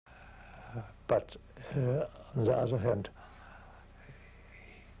But on the other hand,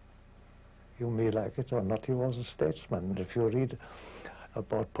 you may like it or not, he was a statesman. And if you read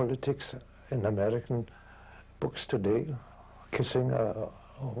about politics in American books today, Kissinger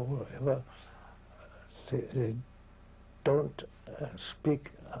or whoever, they don't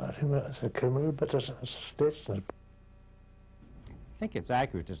speak of him as a criminal, but as a statesman. I think it's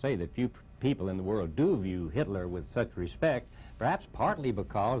accurate to say that few people in the world do view Hitler with such respect, perhaps partly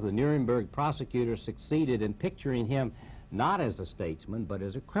because the Nuremberg prosecutors succeeded in picturing him not as a statesman, but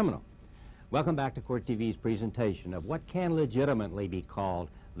as a criminal. Welcome back to Court TV's presentation of what can legitimately be called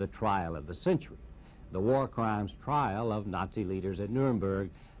the trial of the century, the war crimes trial of Nazi leaders at Nuremberg,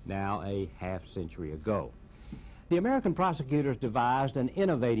 now a half-century ago. The American prosecutors devised an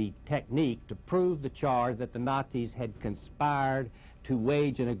innovative technique to prove the charge that the Nazis had conspired to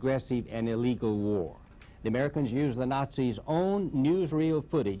wage an aggressive and illegal war. The Americans used the Nazis' own newsreel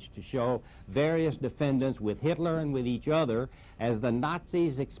footage to show various defendants with Hitler and with each other as the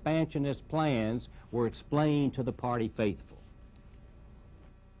Nazis' expansionist plans were explained to the party faithful.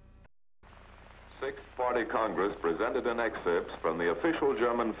 Sixth Party Congress presented an excerpt from the official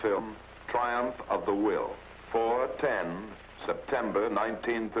German film Triumph of the Will, 4/10, September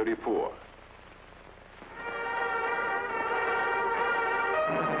 1934.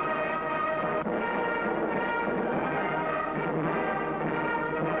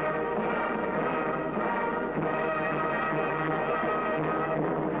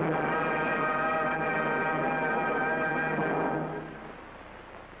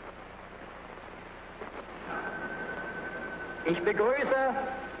 Ich begrüße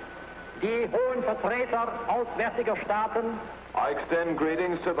die hohen Vertreter auswärtiger Staaten. I extend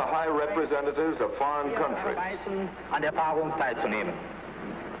greetings to the high representatives of foreign countries. An Erfahrung teilzunehmen.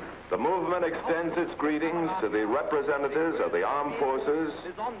 The movement extends its greetings to the representatives of the armed forces,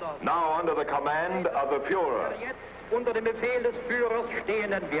 now under the command of the Führer. Jetzt unter dem Befehl des Führers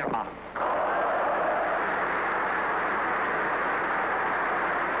stehenden Wehrmacht.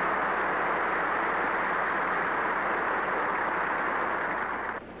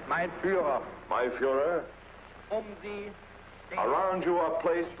 Mein Führer. My Führer, Sie around you are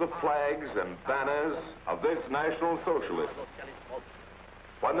placed the flags and banners of this National Socialism.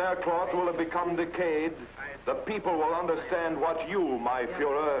 When their cloth will have become decayed, the people will understand what you, my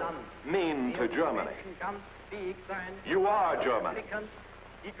Führer, mean to Germany. You are Germany.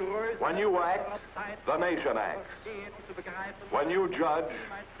 When you act, the nation acts. When you judge,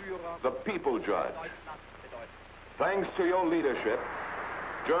 the people judge. Thanks to your leadership,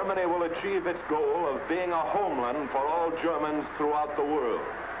 Germany will achieve its goal of being a homeland for all Germans throughout the world.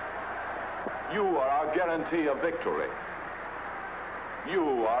 You are our guarantee of victory.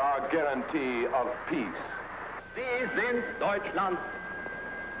 You are our guarantee of peace. Sie sind Deutschland.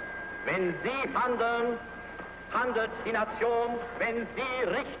 Wenn Sie handeln, handelt die Nation. Wenn Sie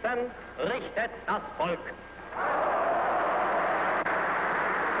richten, richtet das Volk.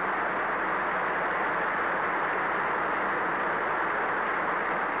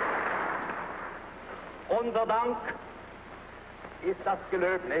 Unser Dank ist das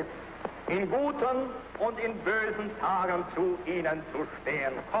Gelöbnis, in guten und in bösen Tagen zu Ihnen zu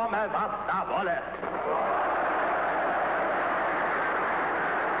stehen, komme was da wolle.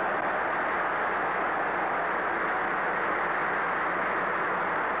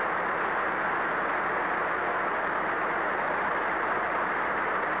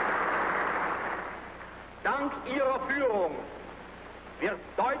 Dank Ihrer Führung wird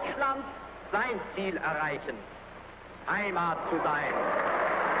Deutschland sein Ziel erreichen, Heimat zu sein.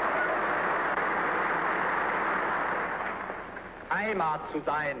 Heimat zu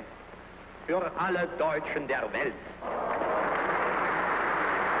sein für alle Deutschen der Welt.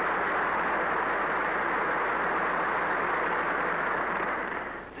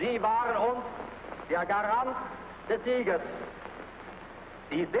 Sie waren uns der Garant des Sieges.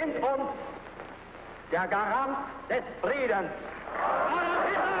 Sie sind uns der Garant des Friedens.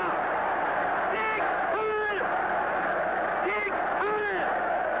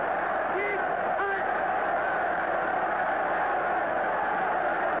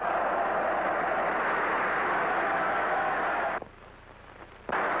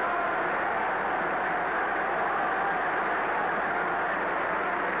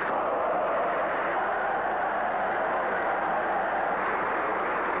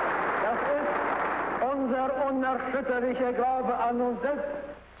 Unser unerschütterlicher Glaube an uns selbst,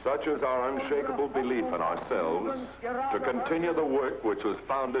 Such is our unshakable belief in ourselves to continue the work which was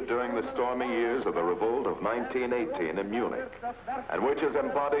founded during the stormy years of the revolt of 1918 in Munich, and which is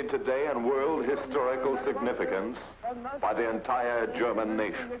embodied today in world historical significance by the entire German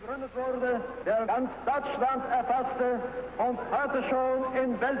nation. Der ganz Deutschland erfasste und heute schon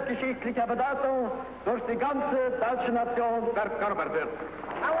in weltgeschichtlicher Bedeutung durch die ganze deutsche Nation verkörpert wird.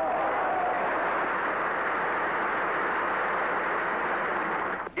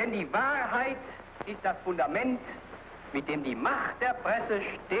 Denn die Wahrheit ist das Fundament, mit dem die Macht der Presse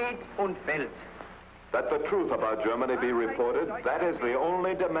steht und fällt. That the truth about Germany be reported, that is the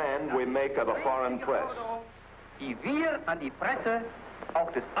only demand we make of the foreign press. Die wir an die Presse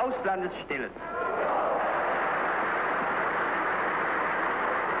auch des Auslandes stellen.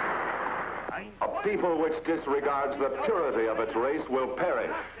 A people which disregards the purity of its race will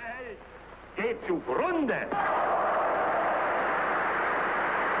perish. Geht zugrunde.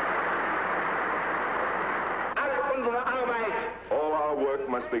 All our work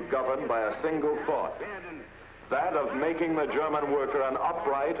must be governed by a single thought, that of making the German worker an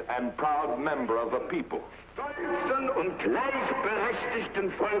upright and proud member of the people. Und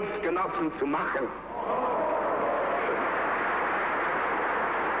gleichberechtigten Volksgenossen zu machen.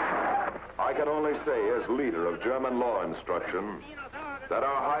 I can only say, as leader of German law instruction, that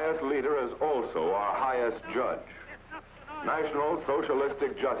our highest leader is also our highest judge. National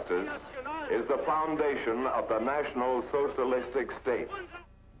socialistic justice is the foundation of the National Socialistic State.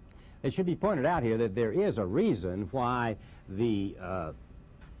 It should be pointed out here that there is a reason why the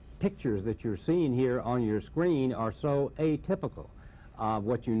pictures that you're seeing here on your screen are so atypical of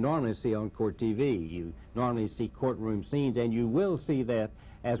what you normally see on court TV. You normally see courtroom scenes, and you will see that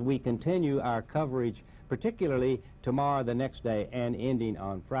as we continue our coverage, particularly tomorrow, the next day, and ending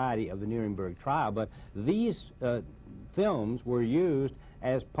on Friday of the Nuremberg trial. But these films were used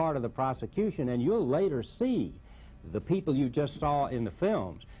as part of the prosecution, and you'll later see the people you just saw in the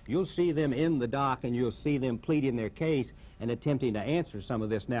films. You'll see them in the dock, and you'll see them pleading their case and attempting to answer some of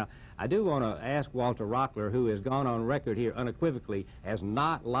this. Now, I do want to ask Walter Rockler, who has gone on record here unequivocally as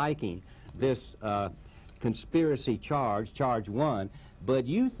not liking this conspiracy charge, charge 1, but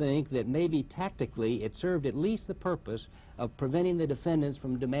you think that maybe tactically it served at least the purpose of preventing the defendants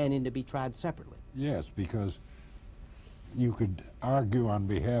from demanding to be tried separately. Yes, because you could argue on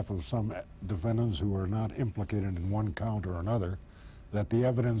behalf of some defendants who are not implicated in one count or another that the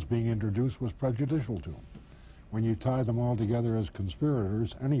evidence being introduced was prejudicial to them. When you tie them all together as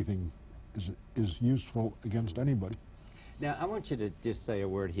conspirators, anything is useful against anybody. Now, I want you to just say a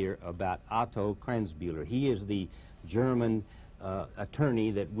word here about Otto Kranzbühler. He is the German attorney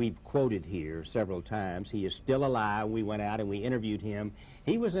that we've quoted here several times. He is still alive. We went out and we interviewed him.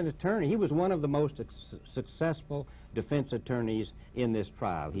 He was an attorney. He was one of the most successful defense attorneys in this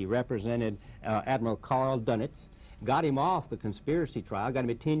trial. He represented Admiral Karl Dönitz, got him off the conspiracy trial, got him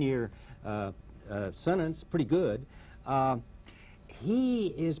a 10-year sentence, pretty good. He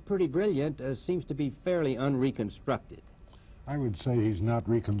is pretty brilliant, seems to be fairly unreconstructed. I would say he's not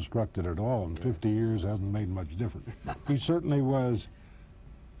reconstructed at all, and 50 years hasn't made much difference. He certainly was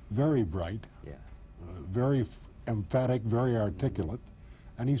very bright, very emphatic, very articulate,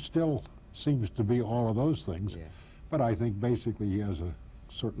 and he still seems to be all of those things. But I think basically he has a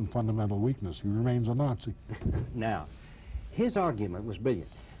certain fundamental weakness. He remains a Nazi. Now, his argument was brilliant.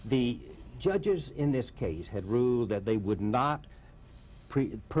 The judges in this case had ruled that they would not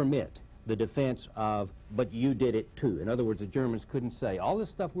permit the defense of, but you did it too. In other words, the Germans couldn't say, all this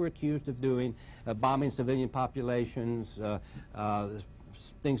stuff we're accused of doing, bombing civilian populations,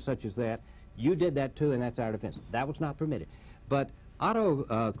 things such as that, you did that too, and that's our defense. That was not permitted. But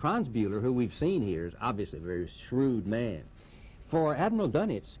Otto Kranzbühler, who we've seen here, is obviously a very shrewd man. For Admiral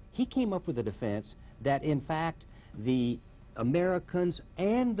Dönitz, he came up with a defense that, in fact, the Americans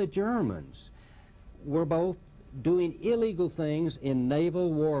and the Germans were both doing illegal things in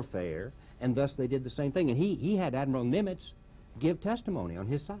naval warfare, and thus they did the same thing. And he had Admiral Nimitz give testimony on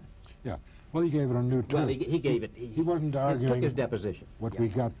his side. Yeah. Well, he gave it a new twist. Well, he gave it. He wasn't arguing. He took his deposition. What we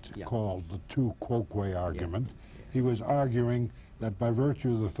got called the tu quoque argument. He was arguing that by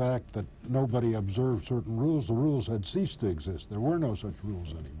virtue of the fact that nobody observed certain rules, the rules had ceased to exist. There were no such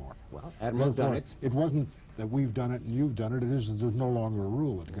rules anymore. Well, Admiral Dönitz. It wasn't that we've done it and you've done it. It is that there's no longer a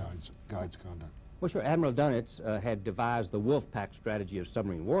rule that guides conduct. Well, sure, Admiral Dönitz had devised the Wolfpack strategy of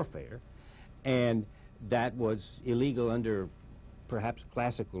submarine warfare, and that was illegal under perhaps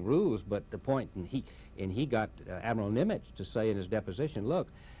classical rules, but the point, and he got Admiral Nimitz to say in his deposition, look,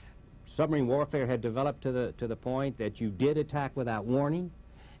 submarine warfare had developed to the point that you did attack without warning,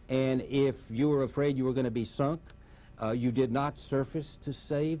 and if you were afraid you were going to be sunk, You did not surface to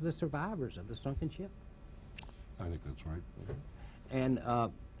save the survivors of the sunken ship. I think that's right. And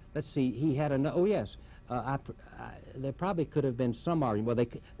let's see, he had a, oh yes, there probably could have been some argument, well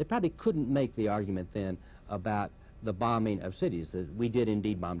they probably couldn't make the argument then about the bombing of cities. That we did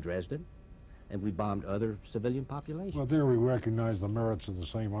indeed bomb Dresden, and we bombed other civilian populations. Well, there we recognize the merits of the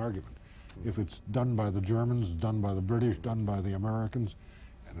same argument. If it's done by the Germans, done by the British, done by the Americans,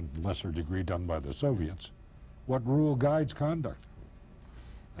 and in lesser degree done by the Soviets, what rule guides conduct?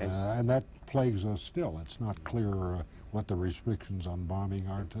 And that plagues us still. It's not clear what the restrictions on bombing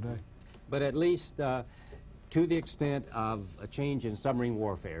are today. But at least to the extent of a change in submarine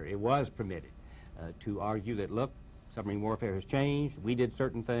warfare, it was permitted to argue that, look, submarine warfare has changed. We did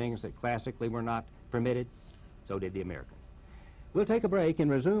certain things that classically were not permitted. So did the Americans. We'll take a break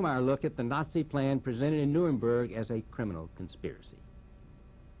and resume our look at the Nazi plan presented in Nuremberg as a criminal conspiracy.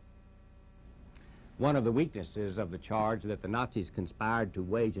 One of the weaknesses of the charge that the Nazis conspired to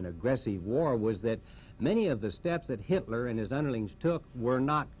wage an aggressive war was that many of the steps that Hitler and his underlings took were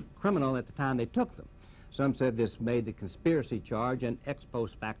not criminal at the time they took them. Some said this made the conspiracy charge an ex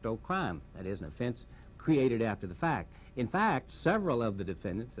post facto crime, that is, an offense created after the fact. In fact, several of the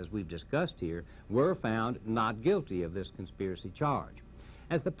defendants, as we've discussed here, were found not guilty of this conspiracy charge.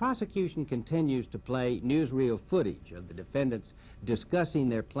 As the prosecution continues to play newsreel footage of the defendants discussing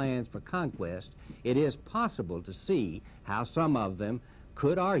their plans for conquest, it is possible to see how some of them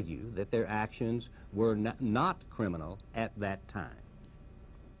could argue that their actions were not criminal at that time.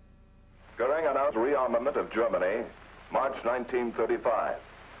 Goering announced rearmament of Germany, March 1935.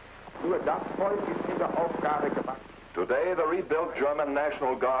 Today, the rebuilt German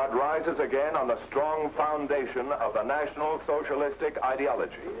National Guard rises again on the strong foundation of the National Socialistic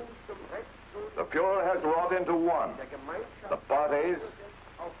ideology. The Fuhrer has wrought into one the parties,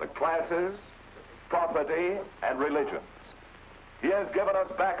 the classes, property, and religions. He has given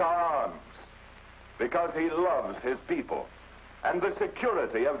us back our arms because he loves his people, and the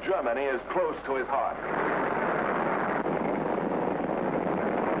security of Germany is close to his heart.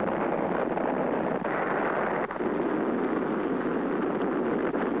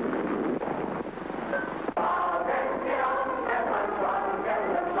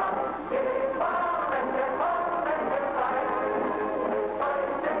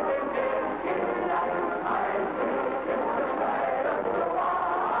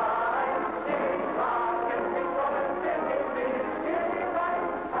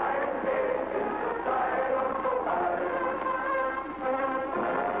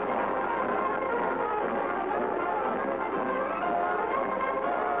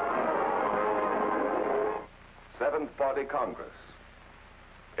 Seventh Party Congress.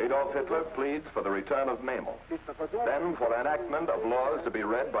 Adolf Hitler pleads for the return of Memel, then for enactment of laws to be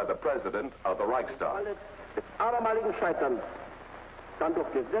read by the President of the Reichstag. Des abermaligen Scheiterns dann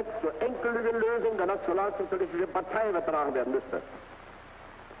durch Gesetz zur endgültigen Lösung der nationalsozialistischen Partei übertragen werden müsste.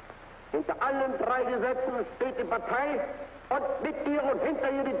 Hinter allen drei Gesetzen steht die Partei und mit ihr und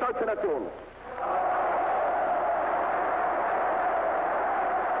hinter ihr die deutsche Nation.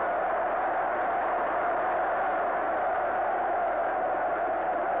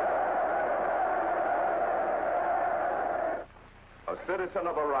 A citizen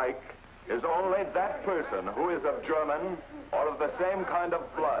of a Reich is only that person who is of German or of the same kind of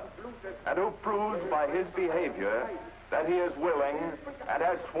blood, and who proves by his behavior that he is willing and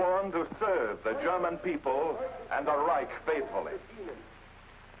has sworn to serve the German people and the Reich faithfully.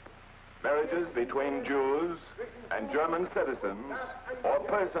 Marriages between Jews and German citizens or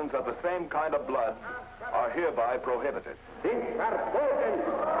persons of the same kind of blood are hereby prohibited.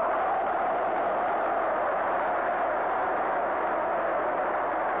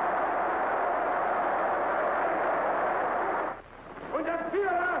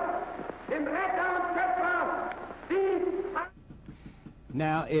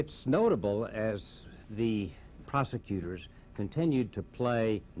 Now, it's notable as the prosecutors continued to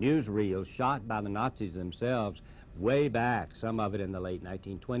play newsreels shot by the Nazis themselves way back, some of it in the late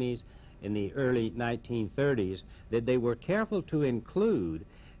 1920s, in the early 1930s, that they were careful to include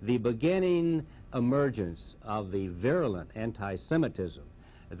the beginning emergence of the virulent anti-Semitism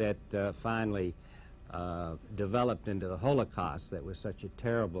that finally developed into the Holocaust that was such a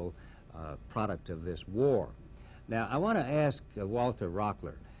terrible product of this war. Now, I want to ask Walter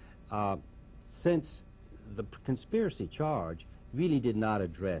Rockler, since the conspiracy charge really did not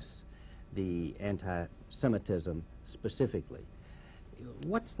address the anti-Semitism specifically,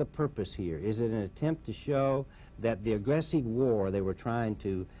 what's the purpose here? Is it an attempt to show that the aggressive war they were trying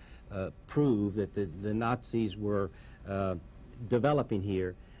to prove that the Nazis were developing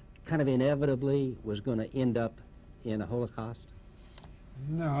here kind of inevitably was going to end up in a Holocaust?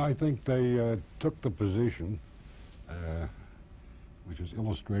 No, I think they took the position, which is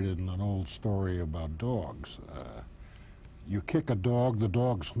illustrated in an old story about dogs. You kick a dog, the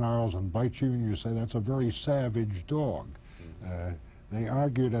dog snarls and bites you, and you say that's a very savage dog. They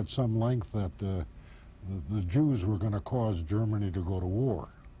argued at some length that the Jews were going to cause Germany to go to war,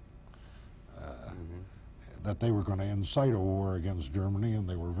 that they were going to incite a war against Germany, and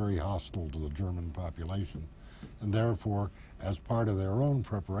they were very hostile to the German population. And therefore, as part of their own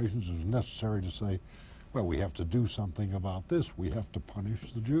preparations, it was necessary to say, well, we have to do something about this. We have to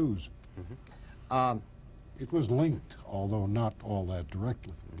punish the Jews. It was linked, although not all that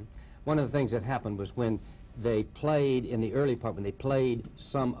directly. One of the things that happened was when they played, in the early part, when they played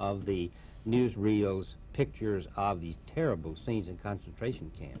some of the newsreels, pictures of these terrible scenes in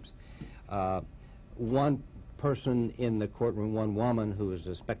concentration camps, one person in the courtroom, one woman who was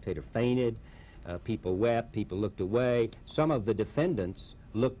a spectator, fainted. People wept, people looked away. Some of the defendants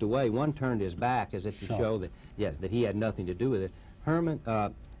looked away. One turned his back as if to show that, yeah, that he had nothing to do with it.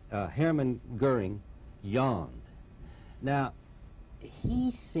 Hermann Goering yawned. Now,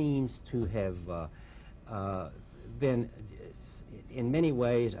 he seems to have been, in many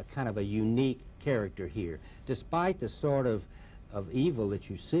ways, a kind of a unique character here. Despite the sort of evil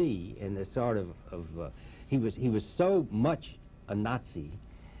that you see and the sort of he was so much a Nazi.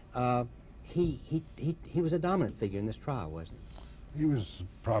 He was a dominant figure in this trial, wasn't he? He was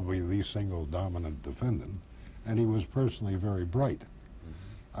probably the single dominant defendant, and he was personally very bright.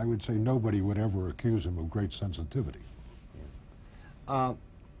 I would say nobody would ever accuse him of great sensitivity. Yeah.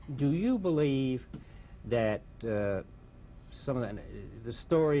 Do you believe that some of the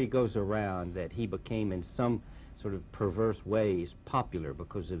story goes around that he became in some sort of perverse ways popular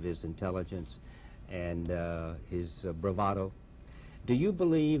because of his intelligence and his bravado? Do you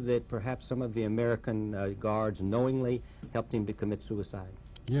believe that perhaps some of the American guards knowingly helped him to commit suicide?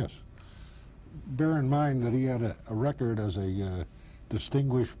 Yes. Bear in mind that he had a record as a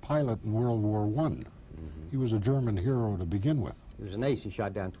distinguished pilot in World War I. He was a German hero to begin with. He was an ace. He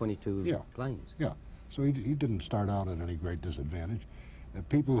shot down 22 planes. Yeah. So he didn't start out at any great disadvantage.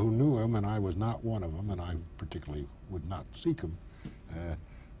 People who knew him, and I was not one of them, and I particularly would not seek him,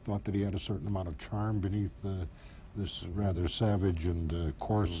 thought that he had a certain amount of charm beneath this rather savage and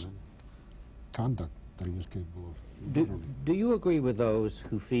coarse conduct that he was capable of. Do you agree with those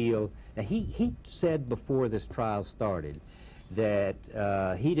who feel, he said before this trial started that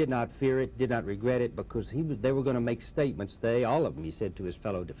he did not fear it, did not regret it, because they were going to make statements, all of them, he said to his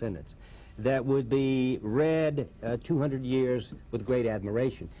fellow defendants, that would be read 200 years with great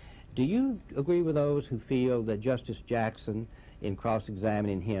admiration. Do you agree with those who feel that Justice Jackson, in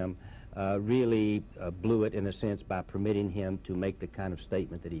cross-examining him, really blew it in a sense by permitting him to make the kind of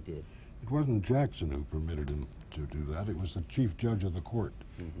statement that he did? It wasn't Jackson who permitted him to do that. It was the chief judge of the court,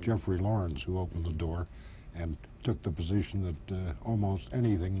 Jeffrey Lawrence, who opened the door and took the position that almost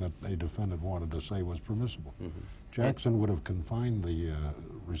anything that a defendant wanted to say was permissible. Jackson would have confined the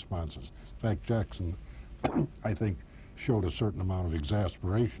responses. In fact, Jackson, I think, showed a certain amount of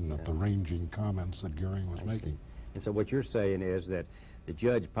exasperation at the ranging comments that Goering was making. And so what you're saying is that the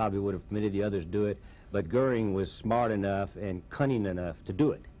judge probably would have permitted the others to do it, but Goering was smart enough and cunning enough to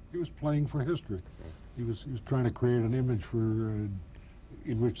do it. He was playing for history. He was trying to create an image for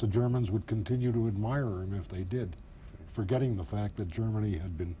in which the Germans would continue to admire him if they did, forgetting the fact that Germany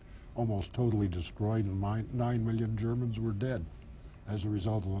had been almost totally destroyed and 9 million Germans were dead as a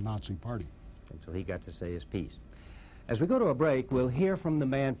result of the Nazi Party. And so he got to say his piece. As we go to a break, we'll hear from the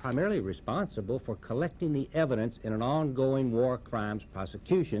man primarily responsible for collecting the evidence in an ongoing war crimes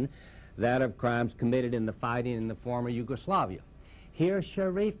prosecution, that of crimes committed in the fighting in the former Yugoslavia. Here,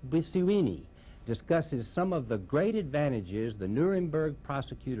 Sheriff Bisiwini discusses some of the great advantages the Nuremberg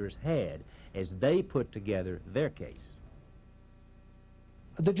prosecutors had as they put together their case.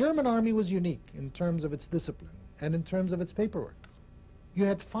 The German army was unique in terms of its discipline and in terms of its paperwork. You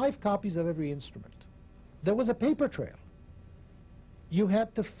had 5 copies of every instrument. There was a paper trail. You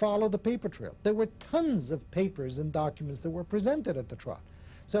had to follow the paper trail. There were tons of papers and documents that were presented at the trial.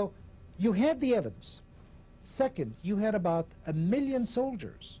 So you had the evidence. Second, you had about 1 million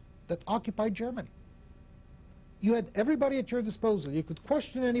soldiers that occupied Germany. You had everybody at your disposal. You could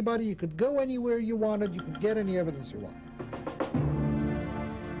question anybody, you could go anywhere you wanted, you could get any evidence you wanted.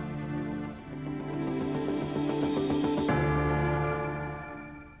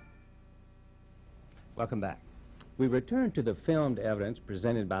 Welcome back. We return to the filmed evidence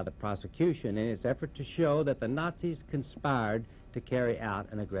presented by the prosecution in its effort to show that the Nazis conspired to carry out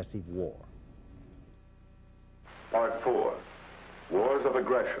an aggressive war. Part 4, Wars of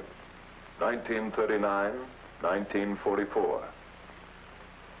Aggression, 1939 1944.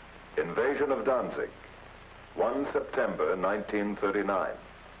 Invasion of Danzig, 1 September 1939.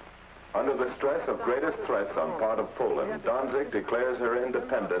 Under the stress of greatest threats on part of Poland, Danzig declares her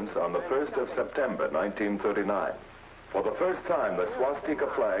independence on the 1st of September 1939. For the first time, the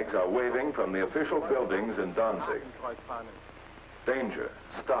swastika flags are waving from the official buildings in Danzig. Danger,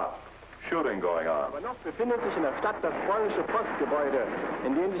 stop, shooting going on. Aber noch befindet sich in der Stadt das polnische Postgebäude,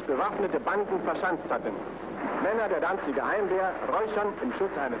 in dem sich bewaffnete Banden verschanzt hatten. Männer der Danziger Heimwehr räuchern im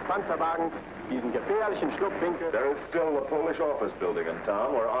Schutz eines Panzerwagens diesen gefährlichen Schlupfwinkel. There is still the Polish office building in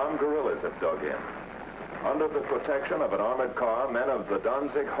town where armed guerrillas have dug in. Under the protection of an armored car, men of the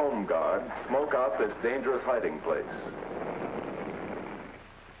Danzig Home Guard smoke out this dangerous hiding place.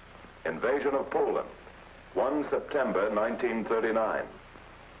 Invasion of Poland, 1 September 1939.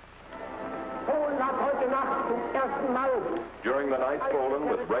 Polen hat heute Nacht zum ersten Mal During the night, Poland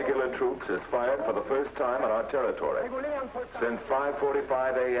with regular troops is fired for the first time on our territory. Since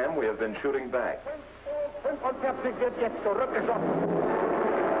 5:45 a.m., we have been shooting back. 45 wird jetzt zurückgeschossen.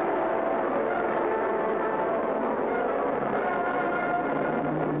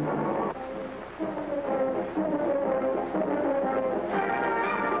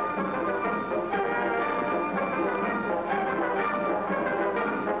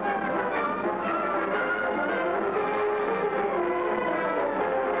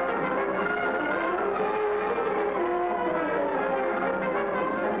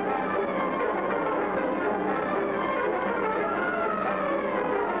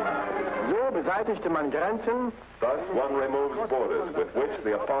 Beseitigte man Grenzen. Thus, one removes borders with which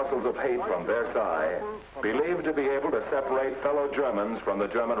the apostles of hate from Versailles believed to be able to separate fellow Germans from the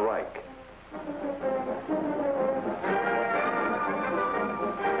German Reich.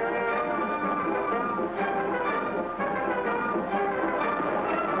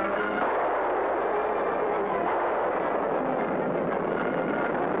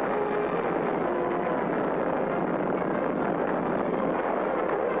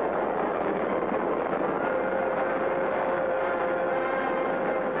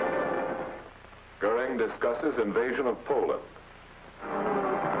 Goering discusses invasion of Poland.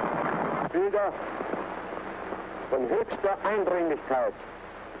 Bilder von höchster Eindringlichkeit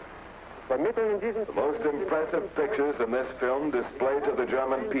vermitteln in diesem... The most impressive pictures in this film display to the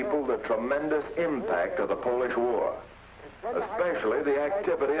German people the tremendous impact of the Polish War, especially the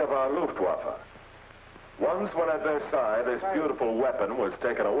activity of our Luftwaffe. Once when at Versailles this beautiful weapon was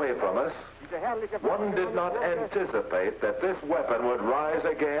taken away from us, one did not anticipate that this weapon would rise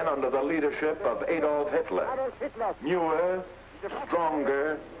again under the leadership of Adolf Hitler, newer,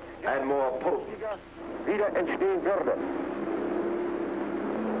 stronger, and more potent. Wieder entstehen würde.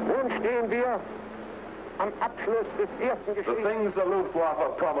 Nun stehen wir am Abschluss des ersten The Geschehens. things the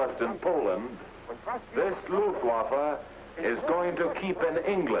Luftwaffe promised in Poland, this Luftwaffe is going to keep in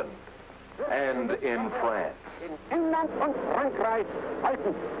England and in France. In England und Frankreich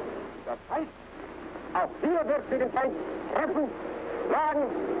halten. Das heißt, auch hier wird sie den Feind treffen, schlagen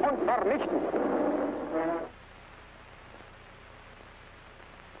und vernichten.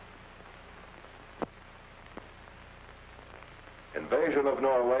 Invasion of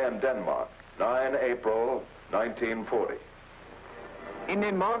Norway and Denmark, 9 April 1940. In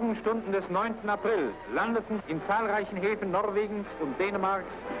den Morgenstunden des 9. April landeten in zahlreichen Häfen Norwegens und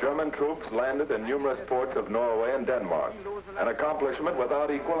Dänemarks German troops landed in numerous ports of Norway and Denmark, an accomplishment without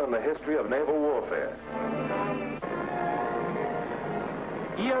equal in the history of naval warfare.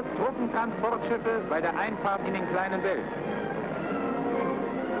 hier Truppentransportschiffe bei der Einfahrt in den kleinen Welt.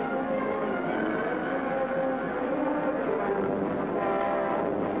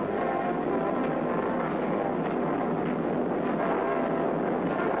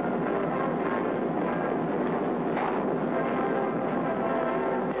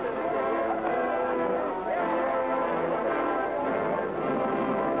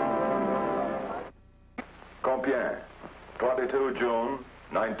 Compiègne, 22 June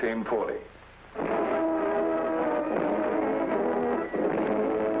 1940.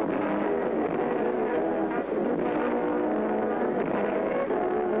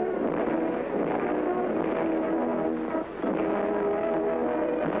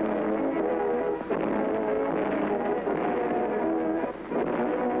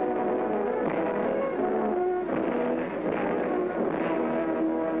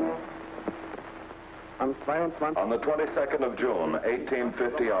 On the 22nd of June,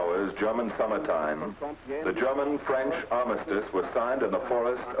 1850 hours, German summertime, the German-French armistice was signed in the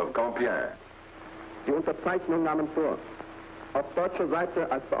forest of Compiègne. Die Unterzeichnungen nahmen vor. auf deutscher Seite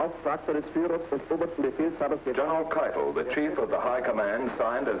als Beauftragter des Führers und obersten Befehlshabers der General Keitel, the chief of the High Command,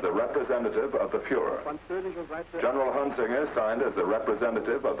 signed as the representative of the Führer. französischer Seite General Hunsinger signed as the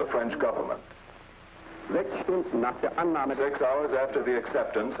representative of the French government. 6 Stunden nach der Annahme 6 hours after the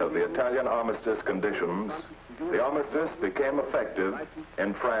acceptance of the Italian armistice conditions, the armistice became effective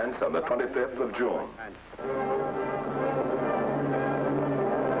in France on the 25th of June.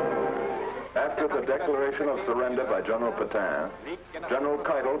 After the declaration of surrender by General Pétain, General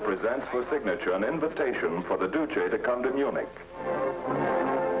Keitel presents for signature an invitation for the Duce to come to Munich.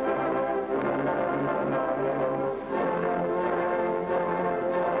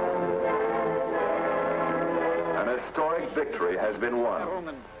 An historic victory has been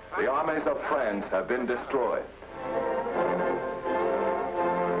won. The armies of France have been destroyed.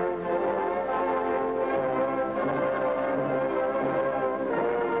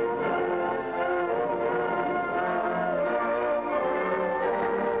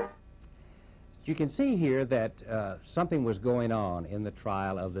 You can see here that something was going on in the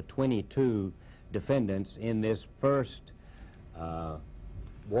trial of the 22 defendants in this first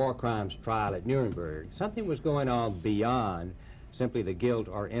war crimes trial at Nuremberg. Something was going on beyond simply the guilt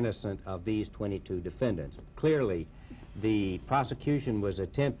or innocence of these 22 defendants. Clearly, the prosecution was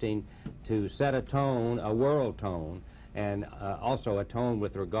attempting to set a tone, a world tone, and also a tone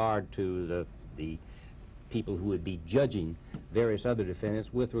with regard to the people who would be judging various other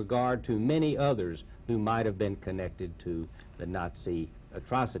defendants with regard to many others who might have been connected to the Nazi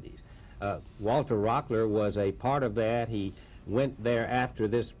atrocities. Walter Rockler was a part of that. He went there after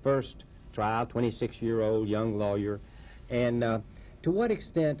this first trial, 26-year-old young lawyer. And to what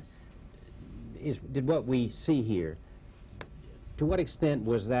extent did what we see here, to what extent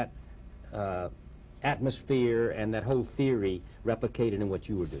was that atmosphere and that whole theory replicated in what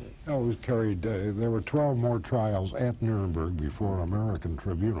you were doing? Oh, it was carried, there were 12 more trials at Nuremberg before American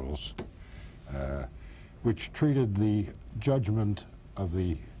tribunals, which treated the judgment of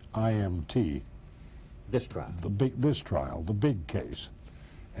the IMT, this trial, the big case,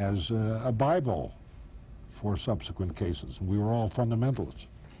 as a Bible for subsequent cases. We were all fundamentalists.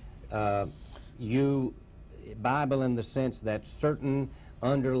 Bible in the sense that certain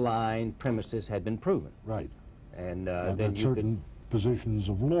underlying premises had been proven. Right. And then that certain positions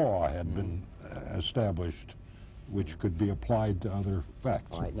of law had been established which could be applied to other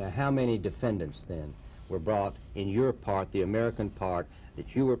facts. All right. Now, how many defendants then were brought in your part, the American part,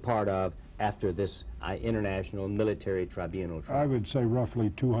 that you were part of after this international military tribunal trial? I would say roughly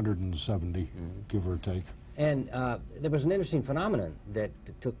 270, give or take. And there was an interesting phenomenon that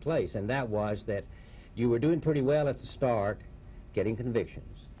took place, and that was that you were doing pretty well at the start, getting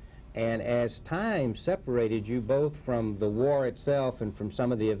convictions. And as time separated you both from the war itself and from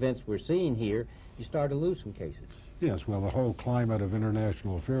some of the events we're seeing here, you started to lose some cases. Yes, well, the whole climate of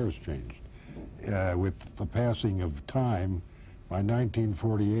international affairs changed. With the passing of time, by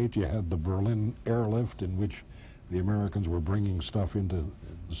 1948 you had the Berlin airlift, in which the Americans were bringing stuff into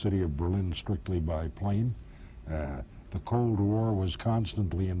the city of Berlin strictly by plane. The Cold War was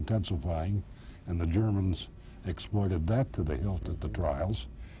constantly intensifying, and the Germans exploited that to the hilt at the trials.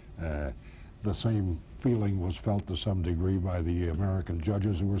 The same feeling was felt to some degree by the American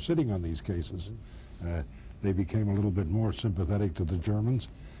judges who were sitting on these cases. They became a little bit more sympathetic to the Germans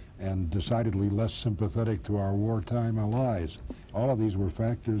and decidedly less sympathetic to our wartime allies. All of these were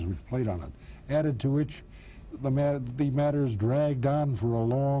factors which played on it, added to which the matters dragged on for a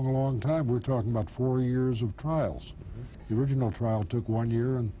long, long time. We're talking about 4 years of trials. The original trial took 1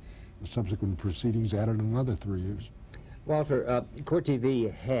 year, and the subsequent proceedings added another 3 years. Walter, Court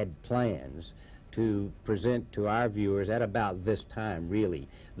TV had plans to present to our viewers at about this time, really,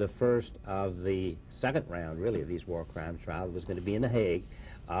 the first of the second round, really, of these war crimes trials was going to be in The Hague,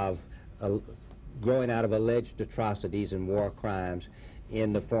 of growing out of alleged atrocities and war crimes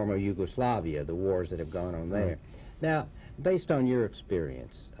in the former Yugoslavia, the wars that have gone on there. Now, based on your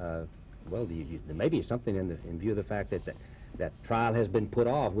experience, well, there may be something in view of the fact that that trial has been put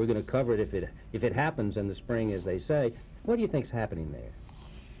off. We're going to cover it if it happens in the spring, as they say. What do you think's happening there?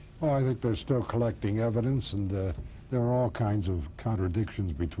 Well, I think they're still collecting evidence, and there are all kinds of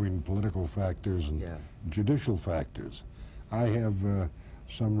contradictions between political factors and judicial factors. I have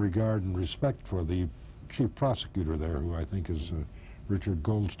some regard and respect for the chief prosecutor there, who I think is Richard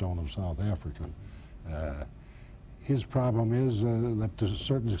Goldstone of South Africa. His problem is that to a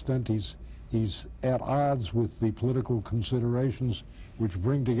certain extent he's at odds with the political considerations which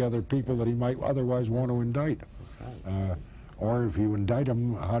bring together people that he might otherwise want to indict. Or if you indict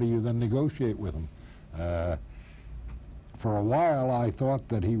them, how do you then negotiate with them? For a while, I thought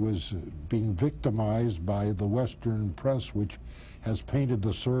that he was being victimized by the Western press, which has painted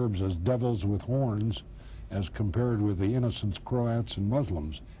the Serbs as devils with horns as compared with the innocent Croats and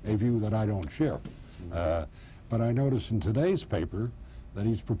Muslims, a view that I don't share. But I notice in today's paper that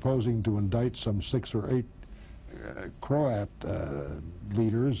he's proposing to indict some 6 or 8 Croat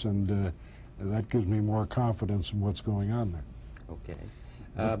leaders, and that gives me more confidence in what's going on there. Okay.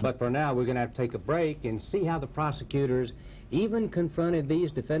 But for now, we're going to have to take a break and see how the prosecutors even confronted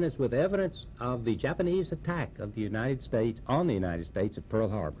these defendants with evidence of the Japanese attack of the United States on the United States at Pearl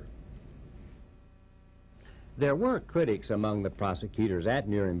Harbor. There weren't critics among the prosecutors at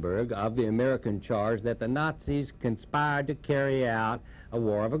Nuremberg of the American charge that the Nazis conspired to carry out a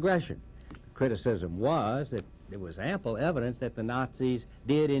war of aggression. The criticism was that there was ample evidence that the Nazis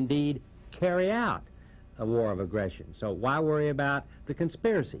did indeed carry out a war of aggression. So why worry about the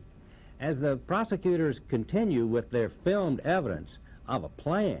conspiracy? As the prosecutors continue with their filmed evidence of a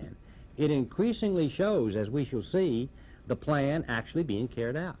plan, it increasingly shows, as we shall see, the plan actually being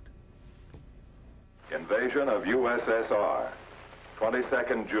carried out. Invasion of USSR,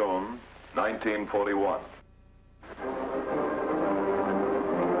 22nd June, 1941.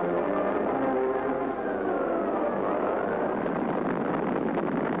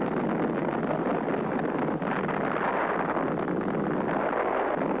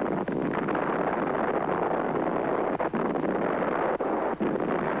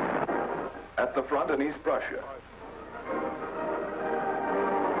 At the front in East Prussia.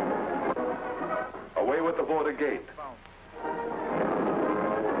 Away with the border gate.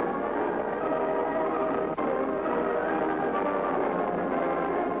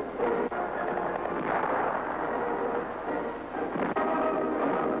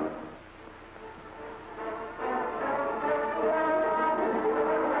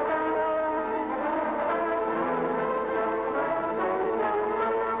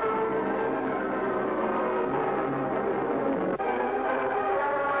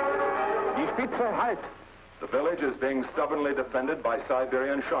 The village is being stubbornly defended by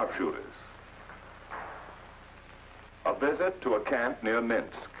Siberian sharpshooters. A visit to a camp near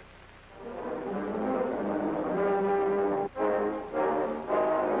Minsk.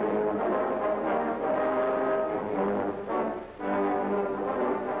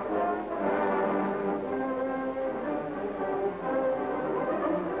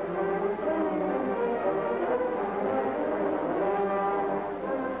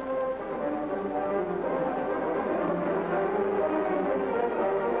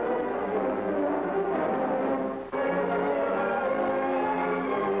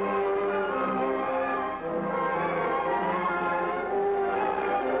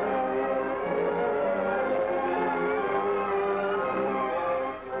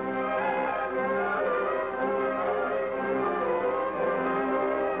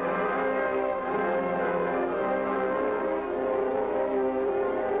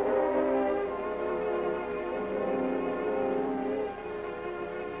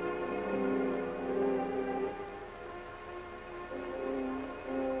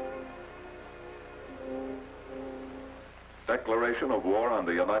 Declaration of war on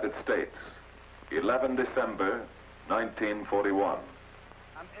the United States, 11 December, 1941.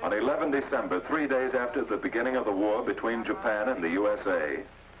 On 11 December, 3 days after the beginning of the war between Japan and the USA,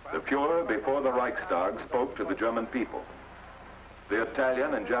 the Fuhrer before the Reichstag spoke to the German people, the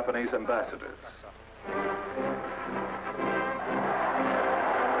Italian and Japanese ambassadors.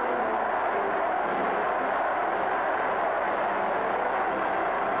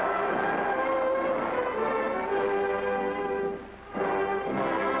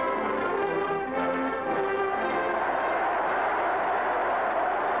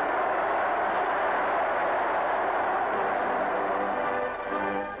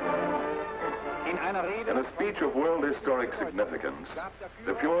 In a speech of world historic significance,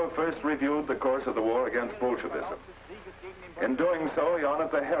 the Fuhrer first reviewed the course of the war against Bolshevism. In doing so, he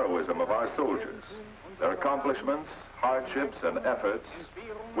honored the heroism of our soldiers, their accomplishments, hardships, and efforts,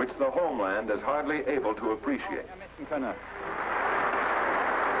 which the homeland is hardly able to appreciate.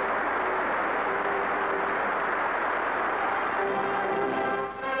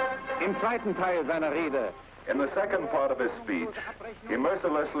 Im zweiten Teil seiner Rede. In the second part of his speech, he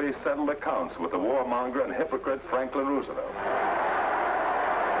mercilessly settled accounts with the warmonger and hypocrite Franklin Roosevelt.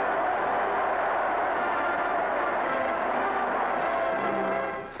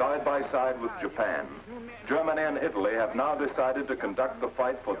 Side by side with Japan, Germany and Italy have now decided to conduct the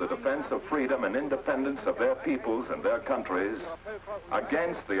fight for the defense of freedom and independence of their peoples and their countries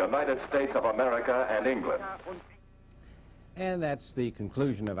against the United States of America and England. And that's the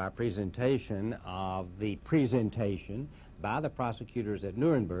conclusion of our presentation of the presentation by the prosecutors at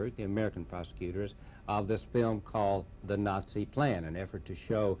Nuremberg, the American prosecutors, of this film called The Nazi Plan, an effort to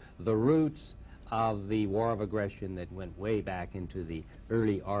show the roots of the war of aggression that went way back into the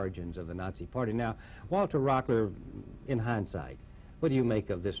early origins of the Nazi Party. Now, Walter Rockler, in hindsight, what do you make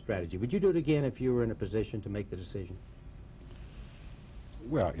of this strategy? Would you do it again if you were in a position to make the decision?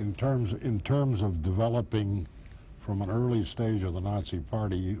 Well, in terms of developing from an early stage of the Nazi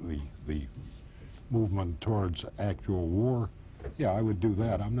Party the movement towards actual war, yeah, I would do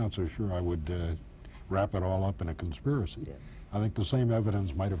that. I'm not so sure I would wrap it all up in a conspiracy. Yeah. I think the same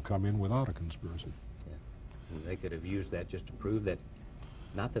evidence might have come in without a conspiracy. Yeah. And they could have used that just to prove that,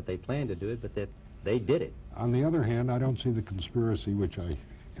 not that they planned to do it, but that they did it. On the other hand, I don't see the conspiracy, which I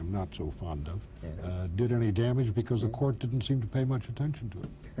am not so fond of, did any damage because the court didn't seem to pay much attention to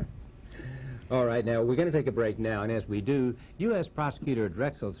it. All right, now we're going to take a break now, and as we do, U.S. Prosecutor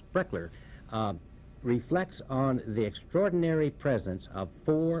Drexel Spreckler reflects on the extraordinary presence of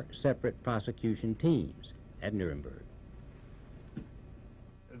 4 separate prosecution teams at Nuremberg.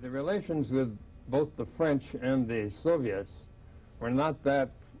 The relations with both the French and the Soviets were not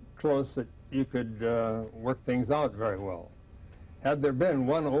that close that you could work things out very well. Had there been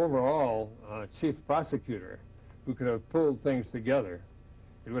one overall chief prosecutor who could have pulled things together,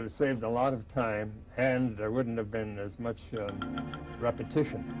 it would have saved a lot of time and there wouldn't have been as much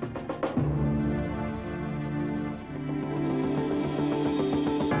repetition.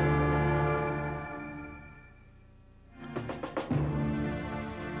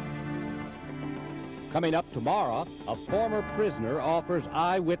 Coming up tomorrow, a former prisoner offers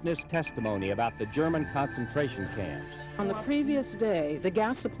eyewitness testimony about the German concentration camps. On the previous day, the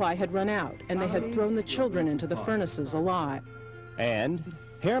gas supply had run out, and they had thrown the children into the furnaces alive. And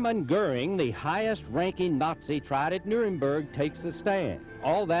Hermann Goering, the highest-ranking Nazi tried at Nuremberg, takes the stand.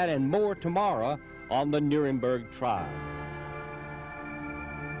 All that and more tomorrow on the Nuremberg Trial.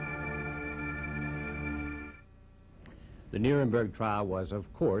 The Nuremberg Trial was,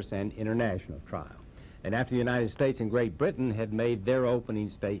 of course, an international trial. And after the United States and Great Britain had made their opening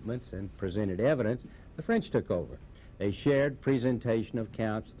statements and presented evidence, the French took over. They shared presentation of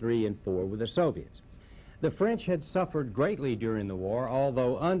counts 3 and 4 with the Soviets. The French had suffered greatly during the war,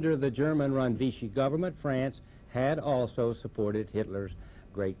 although under the German-run Vichy government, France had also supported Hitler's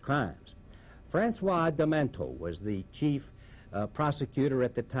great crimes. Francois Demento was the chief prosecutor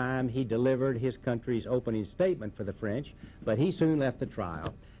at the time. He delivered his country's opening statement for the French, but he soon left the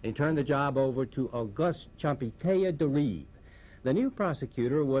trial. He turned the job over to Auguste Champitella de Rive. The new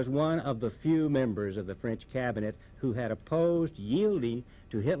prosecutor was one of the few members of the French cabinet who had opposed yielding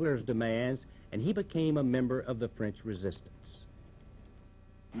to Hitler's demands, and he became a member of the French resistance.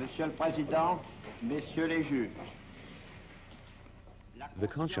 Monsieur le Président, Messieurs les juges. The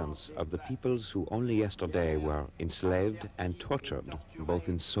conscience of the peoples who only yesterday were enslaved and tortured, both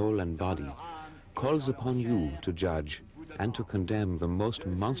in soul and body, calls upon you to judge and to condemn the most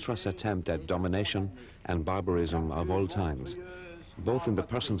monstrous attempt at domination and barbarism of all times, both in the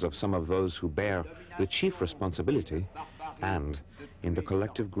persons of some of those who bear the chief responsibility and in the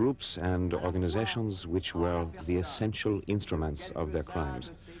collective groups and organizations which were the essential instruments of their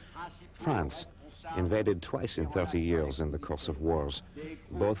crimes. France, invaded twice in 30 years in the course of wars,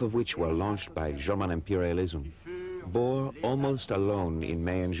 both of which were launched by German imperialism, bore almost alone in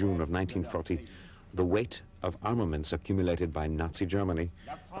May and June of 1940 the weight of armaments accumulated by Nazi Germany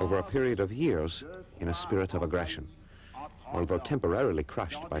over a period of years in a spirit of aggression. Although temporarily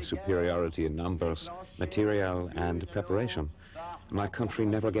crushed by superiority in numbers, material, and preparation, my country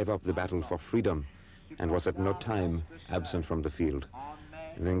never gave up the battle for freedom and was at no time absent from the field.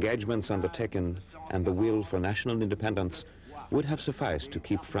 The engagements undertaken and the will for national independence would have sufficed to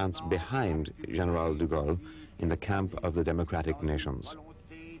keep France behind General de Gaulle in the camp of the democratic nations.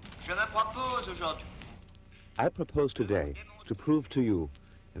 I propose today to prove to you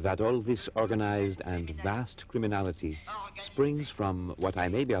that all this organized and vast criminality springs from what I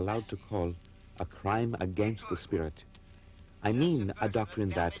may be allowed to call a crime against the spirit. I mean a doctrine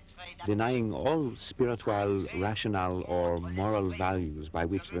that, denying all spiritual, rational, or moral values by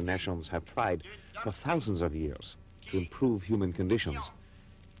which the nations have tried for thousands of years to improve human conditions,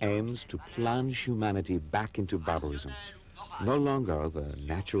 aims to plunge humanity back into barbarism. No longer the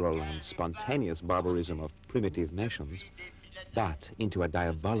natural and spontaneous barbarism of primitive nations, but into a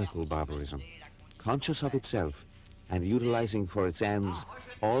diabolical barbarism, conscious of itself and utilizing for its ends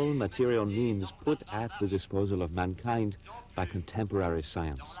all material means put at the disposal of mankind by contemporary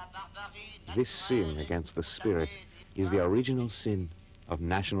science. This sin against the spirit is the original sin of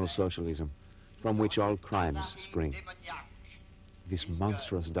National Socialism, from which all crimes spring. This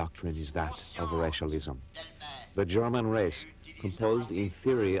monstrous doctrine is that of racialism. The German race, composed in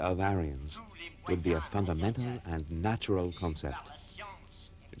theory of Aryans, would be a fundamental and natural concept.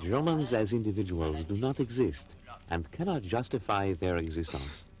 Germans as individuals do not exist and cannot justify their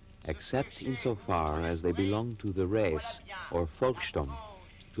existence, except insofar as they belong to the race, or Volksstamm,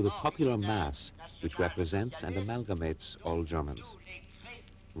 to the popular mass which represents and amalgamates all Germans.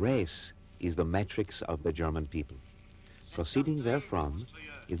 Race is the matrix of the German people. Proceeding therefrom,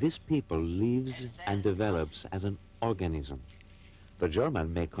 this people lives and develops as an organism. The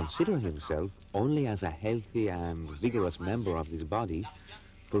German may consider himself only as a healthy and vigorous member of this body,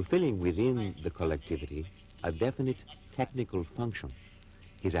 fulfilling within the collectivity a definite technical function.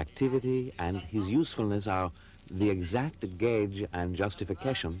 His activity and his usefulness are the exact gauge and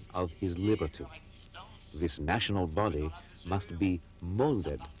justification of his liberty. This national body must be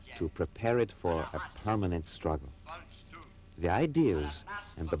molded to prepare it for a permanent struggle. The ideas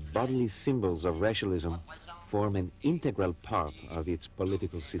and the bodily symbols of racialism form an integral part of its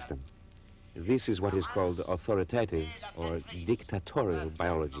political system. This is what is called authoritative or dictatorial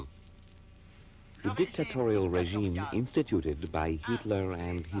biology. The dictatorial regime instituted by Hitler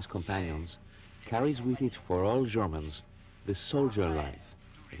and his companions carries with it for all Germans the soldier life,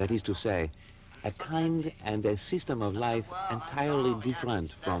 that is to say, a kind and a system of life entirely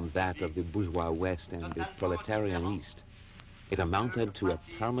different from that of the bourgeois West and the proletarian East. It amounted to a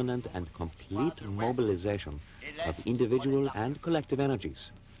permanent and complete mobilization of individual and collective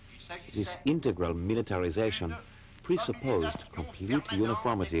energies. This integral militarization presupposed complete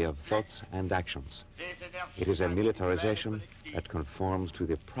uniformity of thoughts and actions. It is a militarization that conforms to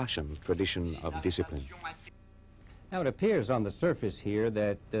the Prussian tradition of discipline. Now, it appears on the surface here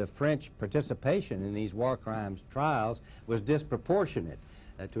that the French participation in these war crimes trials was disproportionate.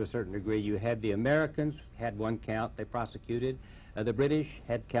 To a certain degree, you had the Americans had one count, they prosecuted. The British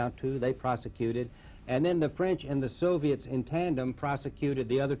had count two, they prosecuted. And then the French and the Soviets in tandem prosecuted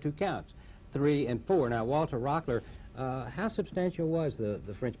the other two counts, 3 and 4. Now, Walter Rockler, how substantial was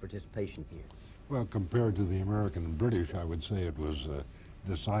the French participation here? Well, compared to the American and British, I would say it was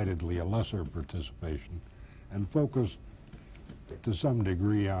decidedly a lesser participation and focused to some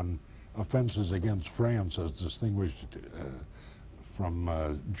degree on offenses against France as distinguished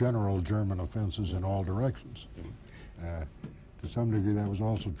from general German offenses in all directions. To some degree that was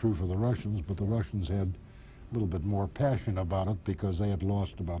also true for the Russians, but the Russians had a little bit more passion about it because they had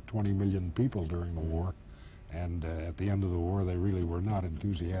lost about 20 million people during the war, and at the end of the war they really were not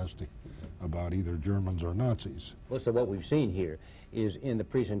enthusiastic about either Germans or Nazis. Well, so what we've seen here is in the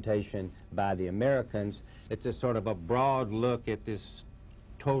presentation by the Americans, it's a sort of a broad look at this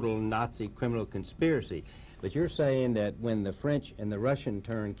total Nazi criminal conspiracy. But you're saying that when the French and the Russian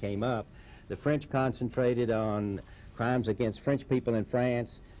turn came up, the French concentrated on crimes against French people in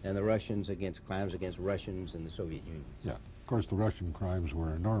France, and the Russians against crimes against Russians in the Soviet Union. Yeah, of course the Russian crimes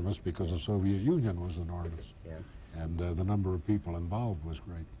were enormous because the Soviet Union was enormous. Yeah. And the number of people involved was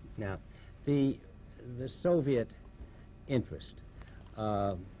great. Now, the Soviet interest,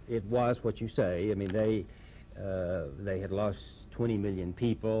 it was what you say. I mean, they had lost 20 million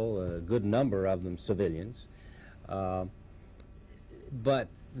people, a good number of them civilians. But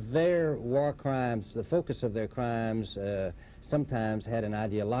their war crimes, the focus of their crimes, sometimes had an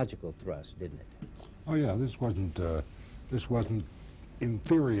ideological thrust, didn't it? Oh yeah, this wasn't, in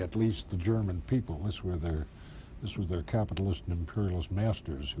theory at least, the German people. This was their capitalist and imperialist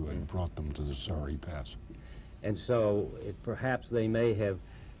masters who had brought them to the sorry pass. And so perhaps they may have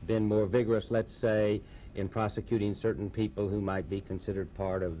been more vigorous, let's say, in prosecuting certain people who might be considered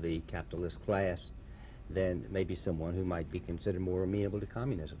part of the capitalist class than maybe someone who might be considered more amenable to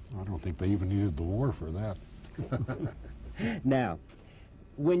communism. I don't think they even needed the war for that. Now,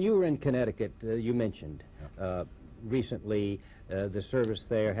 when you were in Connecticut, you mentioned recently the service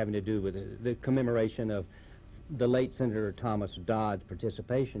there having to do with the commemoration of the late Senator Thomas Dodd's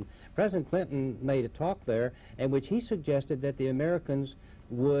participation. President Clinton made a talk there in which he suggested that the Americans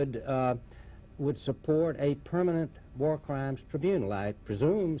would support a permanent war crimes tribunal, I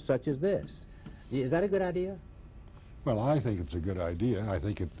presume, such as this. Is that a good idea? Well, I think it's a good idea. I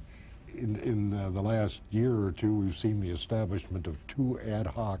think in the last year or two, we've seen the establishment of 2 ad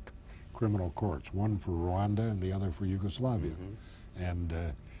hoc criminal courts, one for Rwanda and the other for Yugoslavia. And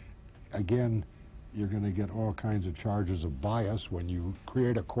again, you're going to get all kinds of charges of bias when you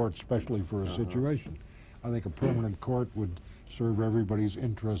create a court specially for a situation. I think a permanent court would serve everybody's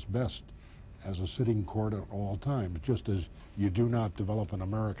interest best as a sitting court at all times, just as you do not develop an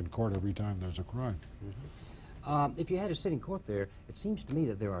American court every time there's a crime. If you had a sitting court there, it seems to me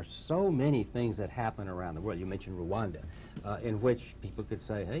that there are so many things that happen around the world. You mentioned Rwanda, in which people could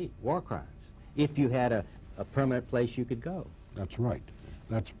say, hey, war crimes. If you had a a permanent place you could go. That's right.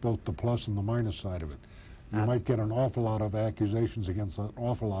 That's both the plus and the minus side of it. You might get an awful lot of accusations against an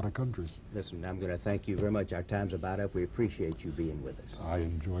awful lot of countries. Listen, I'm going to thank you very much. Our time's about up. We appreciate you being with us. I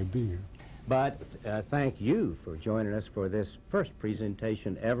enjoyed being here. But thank you for joining us for this first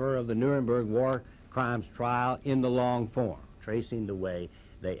presentation ever of the Nuremberg War Crimes Trial in the long form, tracing the way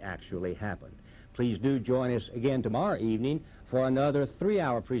they actually happened. Please do join us again tomorrow evening for another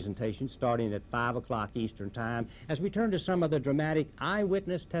 3-hour presentation starting at 5 o'clock Eastern Time as we turn to some of the dramatic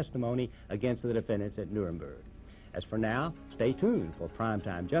eyewitness testimony against the defendants at Nuremberg. As for now, stay tuned for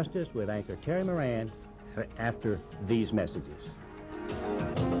Primetime Justice with anchor Terry Moran after these messages.